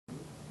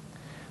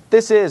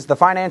This is the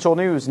Financial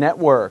News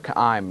Network.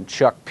 I'm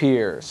Chuck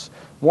Pierce.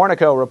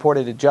 Warnaco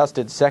reported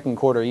adjusted second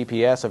quarter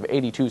EPS of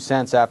 82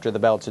 cents after the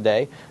bell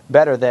today,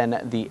 better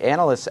than the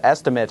analysts'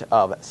 estimate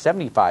of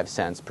 75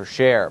 cents per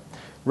share.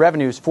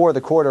 Revenues for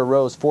the quarter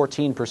rose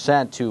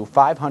 14% to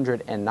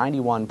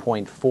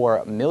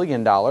 $591.4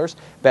 million,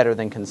 better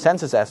than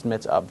consensus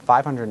estimates of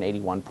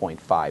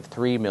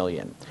 $581.53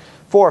 million.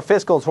 For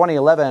fiscal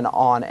 2011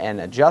 on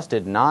an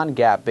adjusted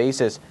non-GAAP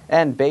basis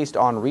and based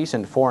on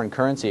recent foreign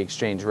currency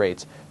exchange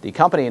rates, the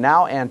company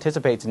now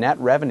anticipates net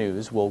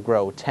revenues will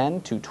grow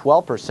 10 to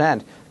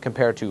 12%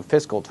 compared to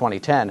fiscal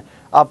 2010,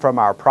 up from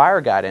our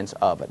prior guidance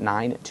of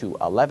 9 to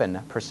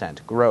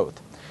 11%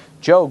 growth.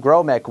 Joe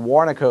Gromek,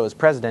 Warnaco's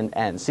president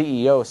and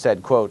CEO,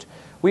 said, quote,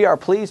 "We are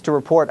pleased to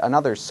report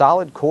another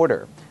solid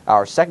quarter.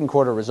 Our second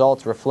quarter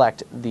results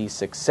reflect the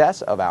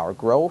success of our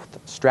growth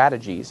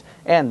strategies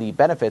and the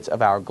benefits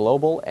of our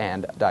global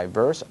and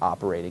diverse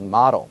operating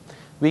model.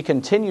 We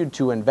continued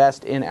to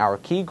invest in our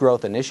key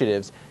growth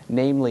initiatives,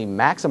 namely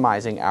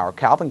maximizing our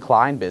Calvin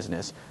Klein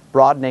business,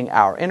 broadening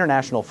our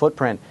international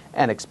footprint,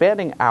 and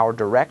expanding our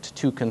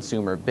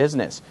direct-to-consumer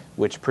business,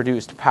 which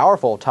produced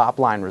powerful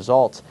top-line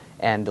results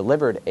and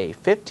delivered a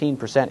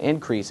 15%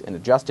 increase in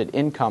adjusted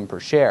income per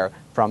share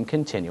from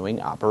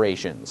continuing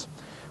operations."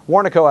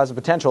 Warnaco has a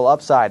potential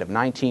upside of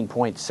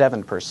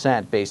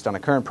 19.7% based on a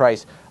current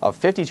price of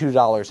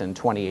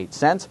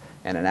 $52.28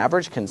 and an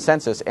average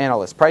consensus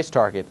analyst price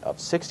target of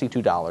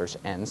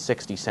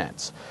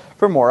 $62.60.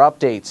 For more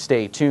updates,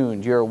 stay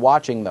tuned. You're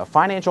watching the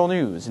Financial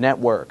News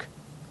Network.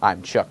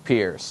 I'm Chuck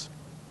Pierce.